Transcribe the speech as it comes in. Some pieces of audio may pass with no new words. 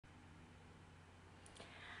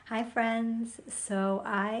Hi friends, so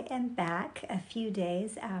I am back a few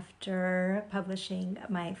days after publishing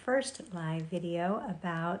my first live video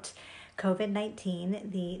about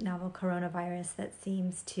COVID-19, the novel coronavirus that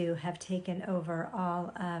seems to have taken over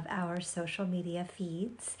all of our social media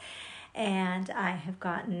feeds. And I have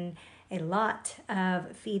gotten a lot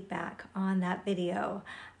of feedback on that video.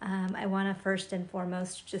 I want to first and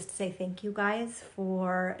foremost just say thank you guys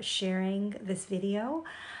for sharing this video,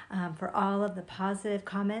 for all of the positive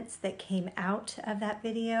comments that came out of that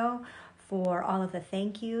video, for all of the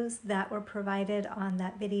thank yous that were provided on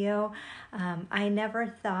that video. I never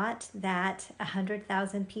thought that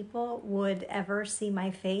 100,000 people would ever see my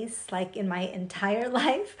face, like in my entire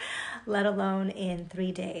life, let alone in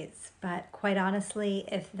 3 days. But quite honestly,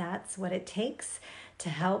 if that's what it takes to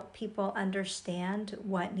help people understand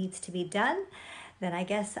what needs to be done, then I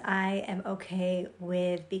guess I am okay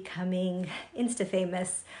with becoming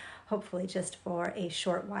Insta-famous, hopefully just for a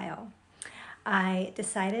short while. I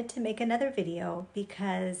decided to make another video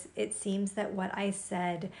because it seems that what I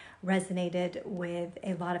said resonated with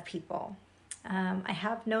a lot of people. I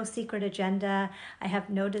have no secret agenda. I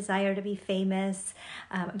have no desire to be famous.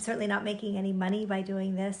 I'm certainly not making any money by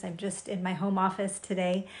doing this. I'm just in my home office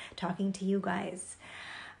today talking to you guys.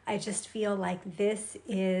 I just feel like this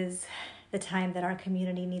is the time that our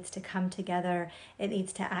community needs to come together. It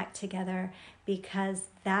needs to act together because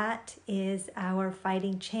that is our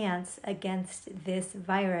fighting chance against this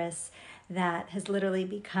virus that has literally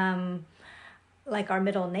become like our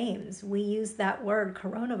middle names. We use that word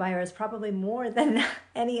coronavirus probably more than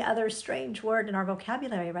any other strange word in our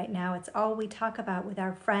vocabulary right now. It's all we talk about with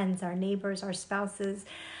our friends, our neighbors, our spouses,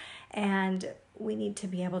 and we need to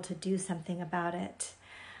be able to do something about it.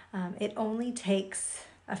 It only takes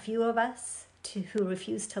a few of us who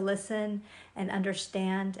refuse to listen and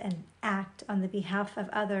understand and act on the behalf of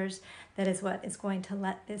others. That is what is going to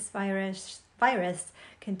let this virus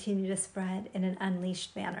continue to spread in an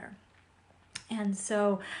unleashed manner. And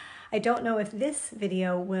so I don't know if this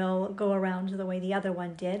video will go around the way the other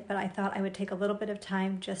one did, but I thought I would take a little bit of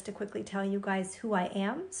time just to quickly tell you guys who I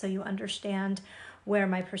am so you understand where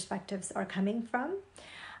my perspectives are coming from.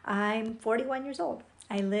 I'm 41 years old.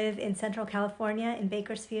 I live in Central California in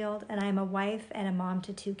Bakersfield, and I'm a wife and a mom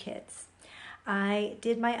to 2 kids. I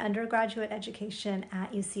did my undergraduate education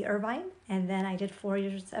at UC Irvine, and then I did 4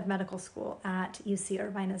 years of medical school at UC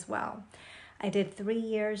Irvine as well. I did 3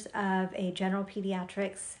 years of a general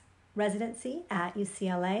pediatrics residency at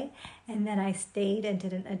UCLA, and then I stayed and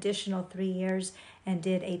did an additional 3 years and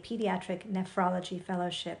did a pediatric nephrology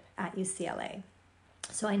fellowship at UCLA.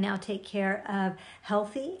 So I now take care of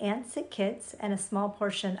healthy and sick kids, and a small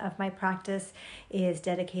portion of my practice is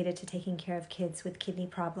dedicated to taking care of kids with kidney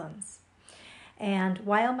problems. And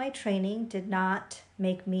while my training did not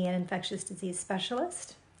make me an infectious disease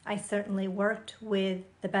specialist, I certainly worked with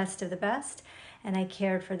the best of the best, and I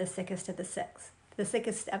cared for the sickest of the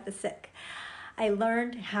sick. I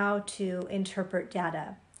learned how to interpret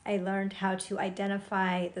data. I learned how to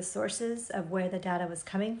identify the sources of where the data was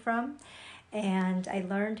coming from, and I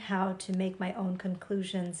learned how to make my own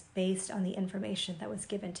conclusions based on the information that was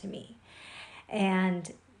given to me.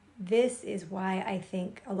 And this is why I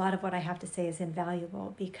think a lot of what I have to say is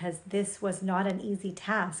invaluable, because this was not an easy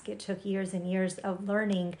task. It took years and years of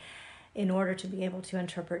learning in order to be able to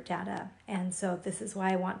interpret data. And so this is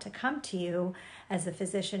why I want to come to you as a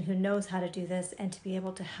physician who knows how to do this and to be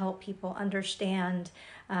able to help people understand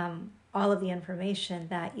all of the information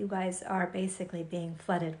that you guys are basically being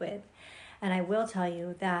flooded with. And I will tell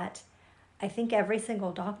you that I think every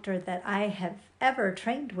single doctor that I have ever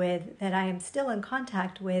trained with, that I am still in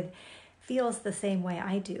contact with, feels the same way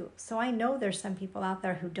I do. So I know there's some people out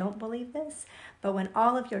there who don't believe this, but when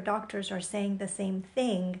all of your doctors are saying the same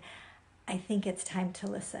thing, I think it's time to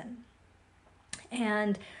listen.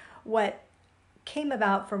 And what came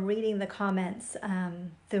about from reading the comments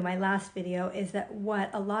through my last video is that what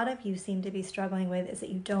a lot of you seem to be struggling with is that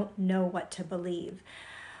you don't know what to believe.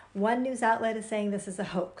 One news outlet is saying this is a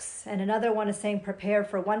hoax, and another one is saying prepare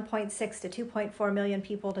for 1.6 to 2.4 million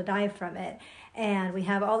people to die from it. And we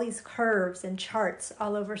have all these curves and charts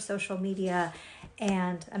all over social media.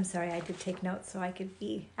 And I'm sorry, I did take notes so I could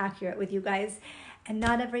be accurate with you guys. And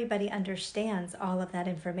not everybody understands all of that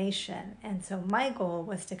information. And so my goal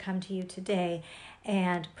was to come to you today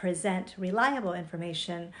and present reliable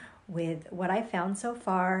information with what I found so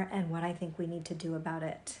far and what I think we need to do about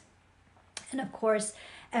it. And of course,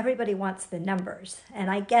 everybody wants the numbers,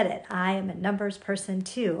 and I get it. I am a numbers person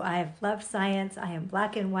too. I love science. I am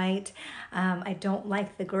black and white. I don't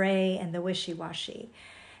like the gray and the wishy-washy.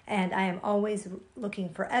 And I am always looking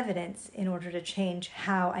for evidence in order to change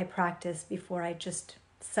how I practice before I just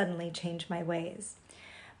suddenly change my ways.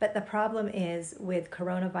 But the problem is with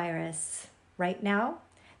coronavirus right now,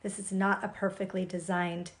 this is not a perfectly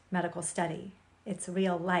designed medical study. It's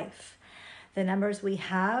real life. The numbers we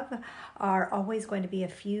have are always going to be a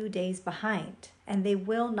few days behind, and they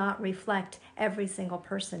will not reflect every single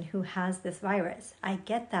person who has this virus. I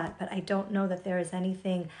get that, but I don't know that there is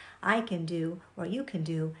anything I can do or you can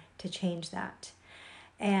do to change that.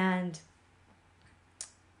 And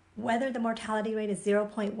whether the mortality rate is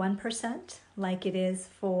 0.1%, like it is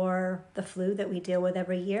for the flu that we deal with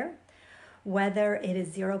every year, whether it is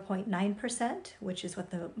 0.9%, which is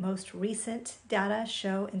what the most recent data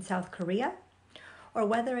show in South Korea, or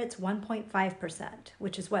whether it's 1.5%,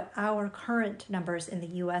 which is what our current numbers in the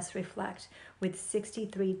US reflect, with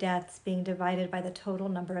 63 deaths being divided by the total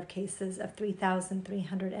number of cases of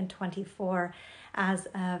 3,324 as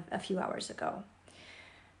of a few hours ago.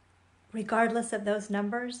 Regardless of those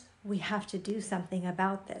numbers, we have to do something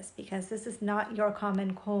about this, because this is not your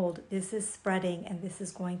common cold. This is spreading, and this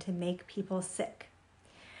is going to make people sick.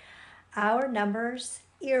 Our numbers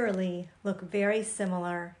eerily look very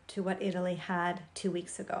similar to what Italy had 2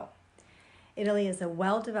 weeks ago. Italy is a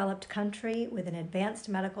well-developed country with an advanced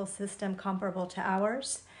medical system comparable to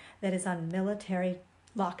ours that is on military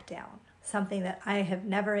lockdown, something that I have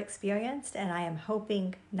never experienced and I am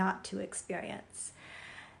hoping not to experience.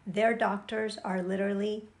 Their doctors are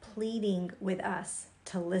literally pleading with us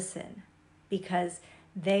to listen, because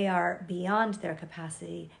they are beyond their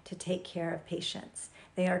capacity to take care of patients.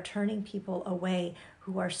 They are turning people away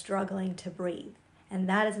who are struggling to breathe. And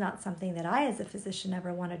that is not something that I as a physician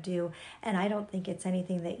ever want to do. And I don't think it's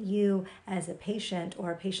anything that you as a patient or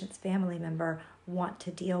a patient's family member want to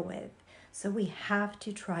deal with. So we have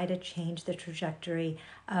to try to change the trajectory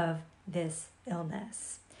of this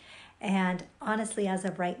illness. And honestly, as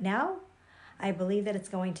of right now, I believe that it's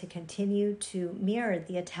going to continue to mirror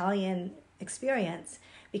the Italian experience,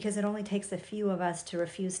 because it only takes a few of us to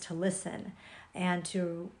refuse to listen and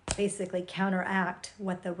to basically counteract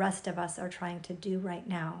what the rest of us are trying to do right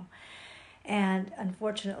now. And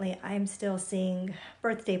unfortunately, I'm still seeing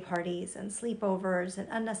birthday parties and sleepovers and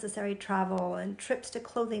unnecessary travel and trips to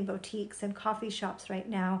clothing boutiques and coffee shops right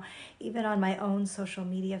now, even on my own social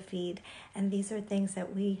media feed. And these are things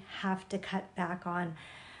that we have to cut back on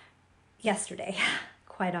yesterday,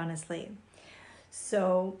 quite honestly.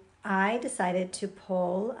 So I decided to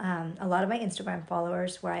poll a lot of my Instagram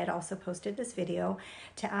followers, where I had also posted this video,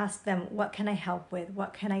 to ask them, what can I help with?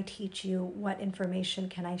 What can I teach you? What information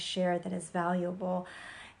can I share that is valuable?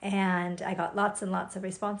 And I got lots and lots of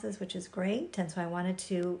responses, which is great. And so I wanted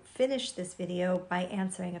to finish this video by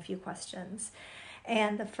answering a few questions.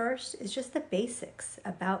 And the first is just the basics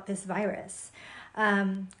about this virus.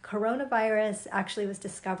 Coronavirus actually was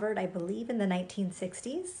discovered, I believe, in the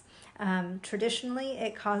 1960s. Traditionally,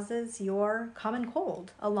 it causes your common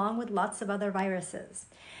cold, along with lots of other viruses.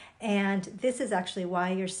 And this is actually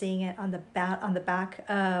why you're seeing it on the back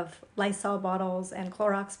of Lysol bottles and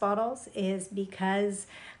Clorox bottles, is because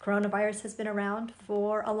coronavirus has been around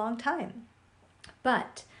for a long time.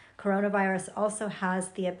 But coronavirus also has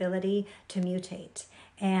the ability to mutate.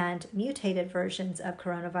 And mutated versions of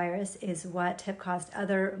coronavirus is what have caused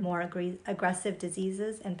other more aggressive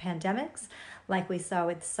diseases and pandemics, like we saw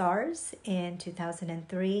with SARS in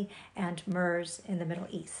 2003 and MERS in the Middle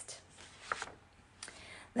East.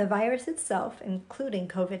 The virus itself, including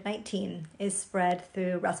COVID-19, is spread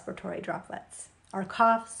through respiratory droplets. Our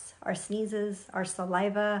coughs, our sneezes, our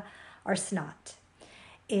saliva, our snot.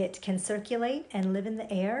 It can circulate and live in the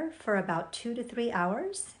air for about 2 to 3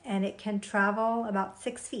 hours, and it can travel about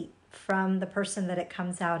 6 feet from the person that it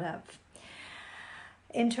comes out of.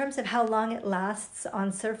 In terms of how long it lasts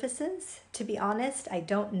on surfaces, to be honest, I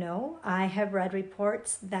don't know. I have read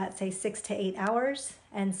reports that say 6 to 8 hours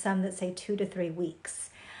and some that say 2 to 3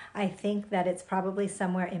 weeks. I think that it's probably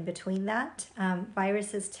somewhere in between that.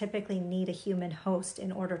 Viruses typically need a human host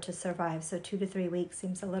in order to survive, so 2 to 3 weeks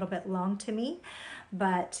seems a little bit long to me,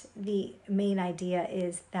 but the main idea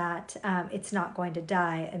is that it's not going to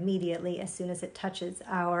die immediately as soon as it touches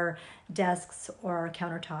our desks or our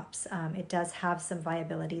countertops. It does have some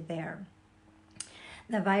viability there.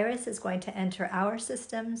 The virus is going to enter our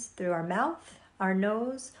systems through our mouth, our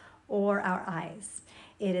nose, or our eyes.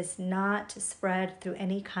 It is not spread through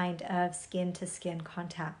any kind of skin-to-skin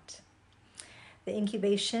contact. The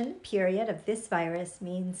incubation period of this virus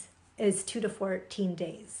is 2 to 14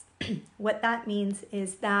 days. What that means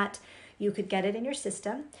is that you could get it in your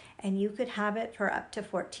system and you could have it for up to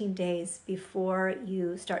 14 days before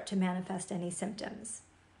you start to manifest any symptoms.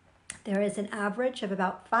 There is an average of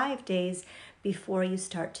about 5 days before you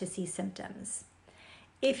start to see symptoms,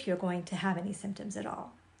 if you're going to have any symptoms at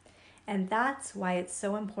all. And that's why it's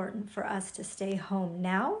so important for us to stay home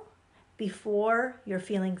now before you're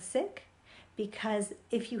feeling sick. Because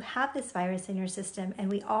if you have this virus in your system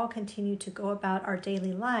and we all continue to go about our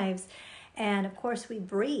daily lives, and of course we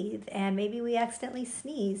breathe and maybe we accidentally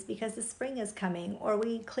sneeze because the spring is coming, or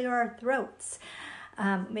we clear our throats,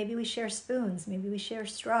 maybe we share spoons, maybe we share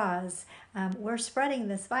straws, we're spreading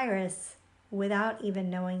this virus without even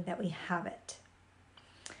knowing that we have it.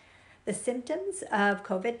 The symptoms of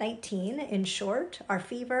COVID-19, in short, are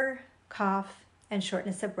fever, cough, and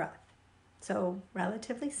shortness of breath. So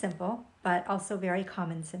relatively simple, but also very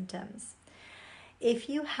common symptoms. If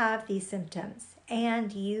you have these symptoms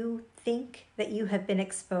and you think that you have been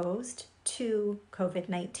exposed to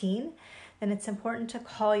COVID-19, then it's important to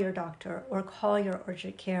call your doctor or call your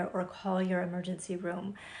urgent care or call your emergency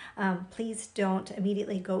room. Please don't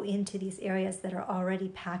immediately go into these areas that are already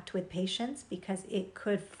packed with patients, because it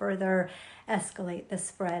could further escalate the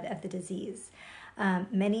spread of the disease.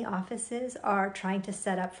 Many offices are trying to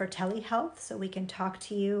set up for telehealth so we can talk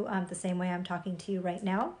to you the same way I'm talking to you right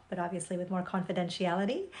now, but obviously with more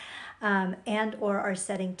confidentiality, and or are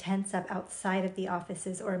setting tents up outside of the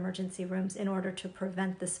offices or emergency rooms in order to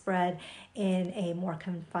prevent the spread in a more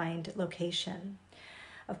confined location.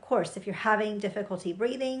 Of course, if you're having difficulty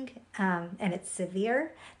breathing and it's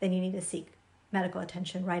severe, then you need to seek medical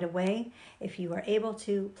attention right away. If you are able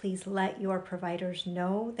to, please let your providers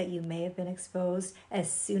know that you may have been exposed as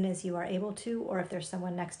soon as you are able to, or if there's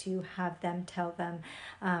someone next to you, have them tell them,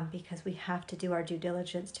 because we have to do our due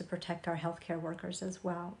diligence to protect our healthcare workers as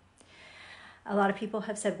well. A lot of people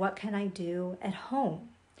have said, what can I do at home?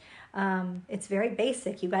 It's very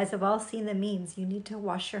basic. You guys have all seen the memes. You need to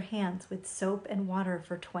wash your hands with soap and water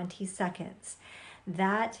for 20 seconds.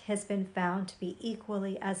 That has been found to be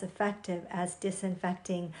equally as effective as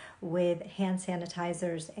disinfecting with hand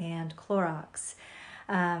sanitizers and Clorox.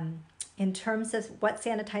 In terms of what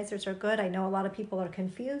sanitizers are good, I know a lot of people are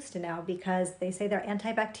confused now because they say they're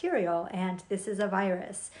antibacterial and this is a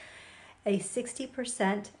virus. A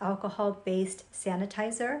 60% alcohol-based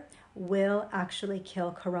sanitizer will actually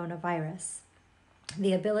kill coronavirus.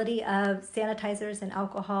 The ability of sanitizers and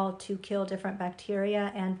alcohol to kill different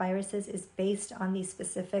bacteria and viruses is based on the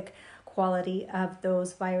specific quality of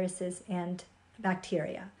those viruses and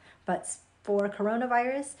bacteria. But for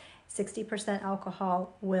coronavirus, 60%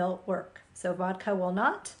 alcohol will work. So vodka will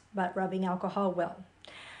not, but rubbing alcohol will.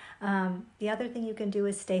 The other thing you can do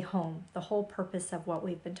is stay home, the whole purpose of what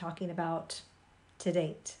we've been talking about to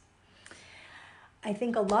date. I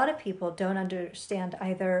think a lot of people don't understand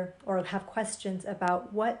either, or have questions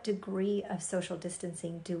about what degree of social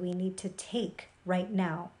distancing do we need to take right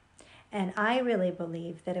now. And I really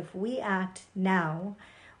believe that if we act now,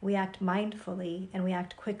 we act mindfully, and we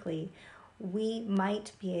act quickly, we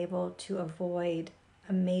might be able to avoid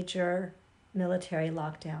a major military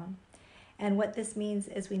lockdown. And what this means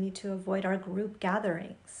is we need to avoid our group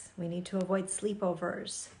gatherings. We need to avoid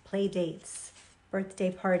sleepovers, play dates,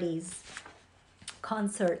 birthday parties,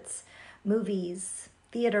 concerts, movies,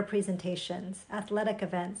 theater presentations, athletic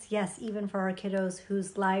events. Yes, even for our kiddos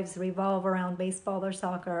whose lives revolve around baseball or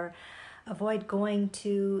soccer. Avoid going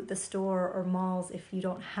to the store or malls if you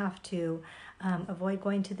don't have to. Avoid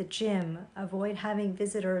going to the gym. Avoid having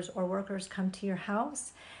visitors or workers come to your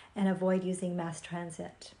house, and avoid using mass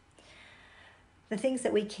transit. The things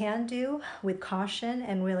that we can do with caution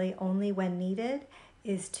and really only when needed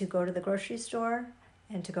is to go to the grocery store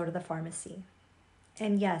and to go to the pharmacy.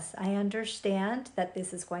 And yes, I understand that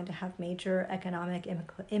this is going to have major economic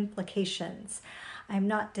implications. I'm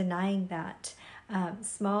not denying that.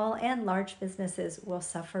 Small and large businesses will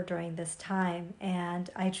suffer during this time, and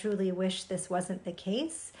I truly wish this wasn't the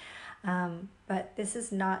case. But this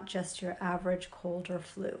is not just your average cold or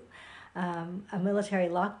flu. A military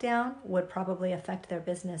lockdown would probably affect their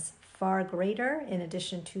business far greater, in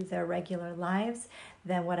addition to their regular lives,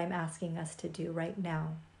 than what I'm asking us to do right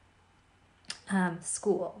now.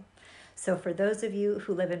 School. So for those of you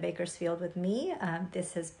who live in Bakersfield with me,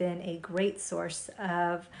 this has been a great source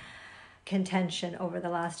of contention over the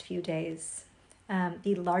last few days.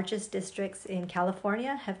 The largest districts in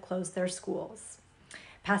California have closed their schools.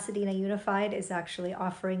 Pasadena Unified is actually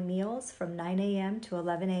offering meals from 9 a.m. to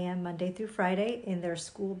 11 a.m. Monday through Friday in their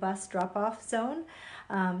school bus drop-off zone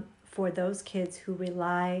for those kids who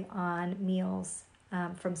rely on meals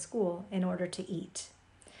from school in order to eat.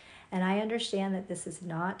 And I understand that this is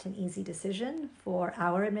not an easy decision for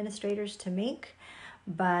our administrators to make,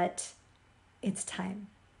 but it's time.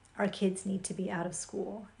 Our kids need to be out of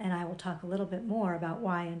school, and I will talk a little bit more about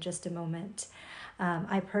why in just a moment.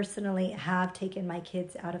 I personally have taken my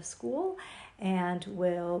kids out of school, and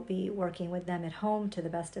will be working with them at home to the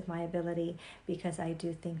best of my ability, because I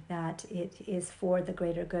do think that it is for the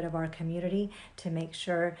greater good of our community to make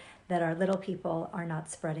sure that our little people are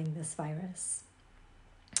not spreading this virus.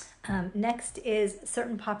 Next is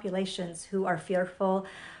certain populations who are fearful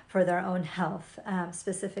for their own health,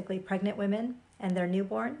 specifically pregnant women and their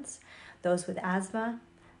newborns, those with asthma,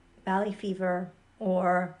 valley fever,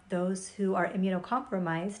 or those who are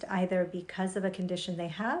immunocompromised either because of a condition they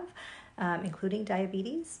have, including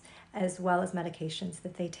diabetes, as well as medications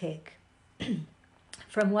that they take.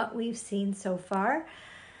 From what we've seen so far,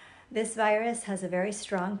 this virus has a very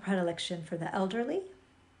strong predilection for the elderly.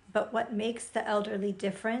 But what makes the elderly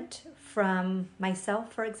different from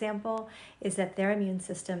myself, for example, is that their immune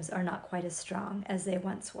systems are not quite as strong as they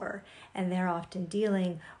once were, and they're often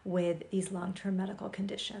dealing with these long-term medical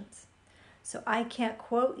conditions. So I can't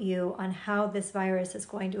quote you on how this virus is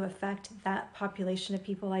going to affect that population of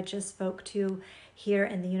people I just spoke to here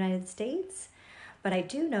in the United States. But I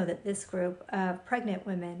do know that this group of pregnant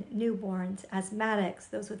women, newborns, asthmatics,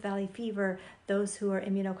 those with valley fever, those who are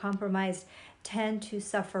immunocompromised, tend to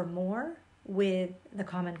suffer more with the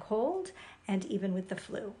common cold and even with the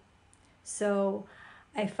flu. So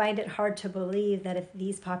I find it hard to believe that if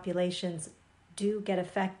these populations do get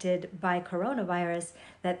affected by coronavirus,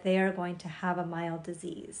 that they are going to have a mild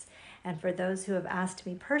disease. And for those who have asked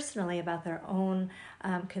me personally about their own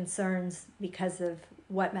concerns because of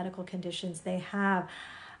what medical conditions they have,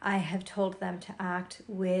 I have told them to act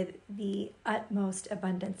with the utmost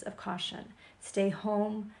abundance of caution. Stay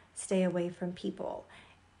home, stay away from people.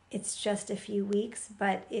 It's just a few weeks,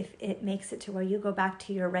 but if it makes it to where you go back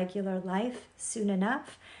to your regular life soon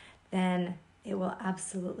enough, then it will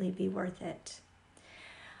absolutely be worth it.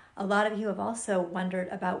 A lot of you have also wondered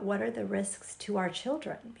about what are the risks to our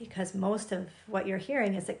children, because most of what you're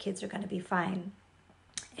hearing is that kids are going to be fine.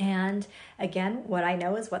 And again, what I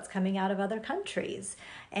know is what's coming out of other countries.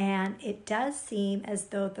 And it does seem as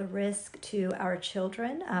though the risk to our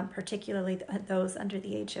children, particularly those under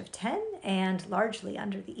the age of 10 and largely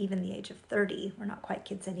under even the age of 30, we're not quite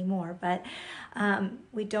kids anymore, but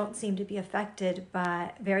we don't seem to be affected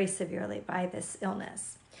very severely by this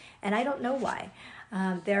illness. And I don't know why.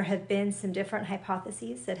 There have been some different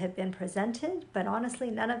hypotheses that have been presented, but honestly,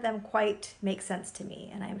 none of them quite make sense to me.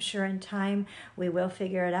 And I'm sure in time we will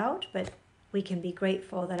figure it out, but we can be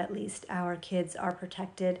grateful that at least our kids are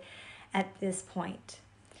protected at this point.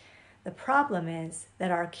 The problem is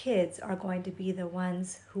that our kids are going to be the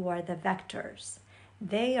ones who are the vectors.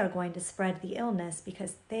 They are going to spread the illness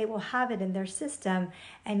because they will have it in their system,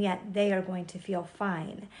 and yet they are going to feel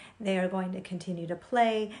fine. They are going to continue to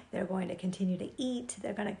play. They're going to continue to eat.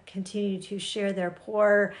 They're going to continue to share their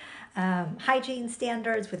poor hygiene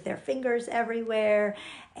standards with their fingers everywhere,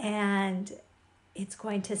 and it's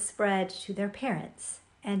going to spread to their parents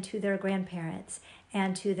and to their grandparents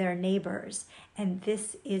and to their neighbors. And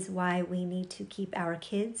this is why we need to keep our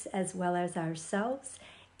kids as well as ourselves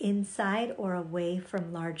inside or away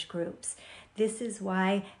from large groups. This is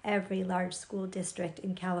why every large school district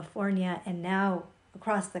in California and now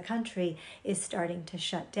across the country is starting to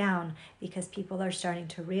shut down, because people are starting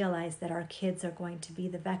to realize that our kids are going to be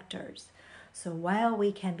the vectors. So while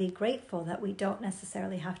we can be grateful that we don't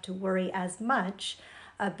necessarily have to worry as much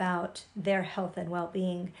about their health and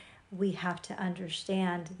well-being, we have to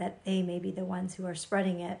understand that they may be the ones who are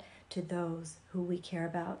spreading it to those who we care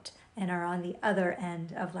about and are on the other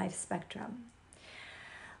end of life spectrum.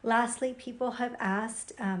 Lastly, people have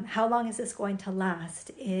asked, how long is this going to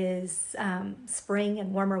last? Is spring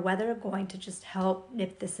and warmer weather going to just help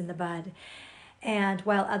nip this in the bud? And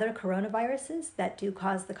while other coronaviruses that do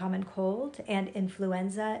cause the common cold and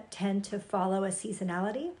influenza tend to follow a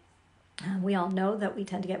seasonality, we all know that we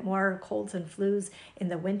tend to get more colds and flus in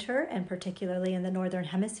the winter, and particularly in the northern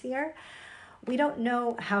hemisphere. We don't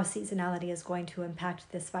know how seasonality is going to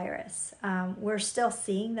impact this virus. We're still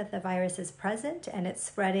seeing that the virus is present and it's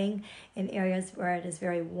spreading in areas where it is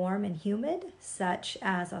very warm and humid, such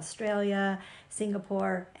as Australia,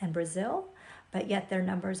 Singapore, and Brazil, but yet their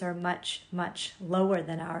numbers are much, much lower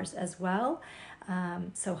than ours as well.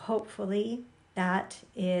 So hopefully that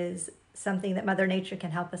is something that Mother Nature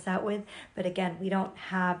can help us out with. But again, we don't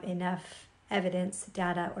have enough evidence,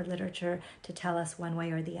 data, or literature to tell us one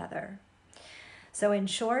way or the other. So in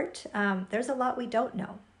short, there's a lot we don't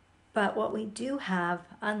know. But what we do have,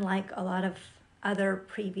 unlike a lot of other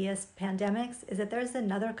previous pandemics, is that there's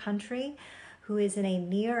another country who is in a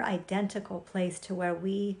near identical place to where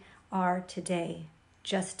we are today,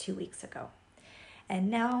 just 2 weeks ago.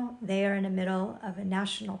 And now they are in the middle of a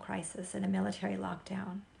national crisis and a military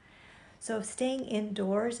lockdown. So if staying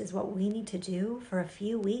indoors is what we need to do for a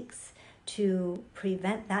few weeks to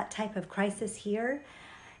prevent that type of crisis here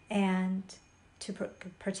and to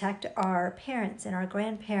protect our parents and our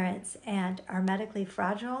grandparents and our medically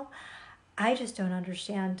fragile, I just don't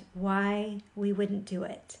understand why we wouldn't do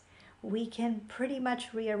it. We can pretty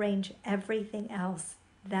much rearrange everything else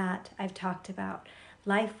that I've talked about.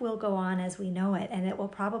 Life will go on as we know it, and it will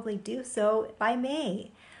probably do so by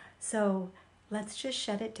May. So let's just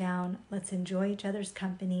shut it down. Let's enjoy each other's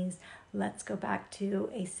companies. Let's go back to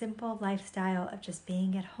a simple lifestyle of just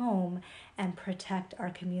being at home and protect our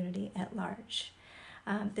community at large.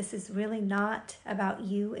 This is really not about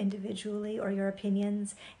you individually or your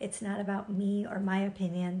opinions. It's not about me or my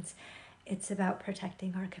opinions. It's about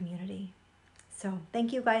protecting our community. So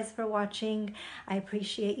thank you guys for watching. I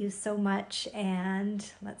appreciate you so much, and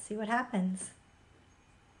let's see what happens.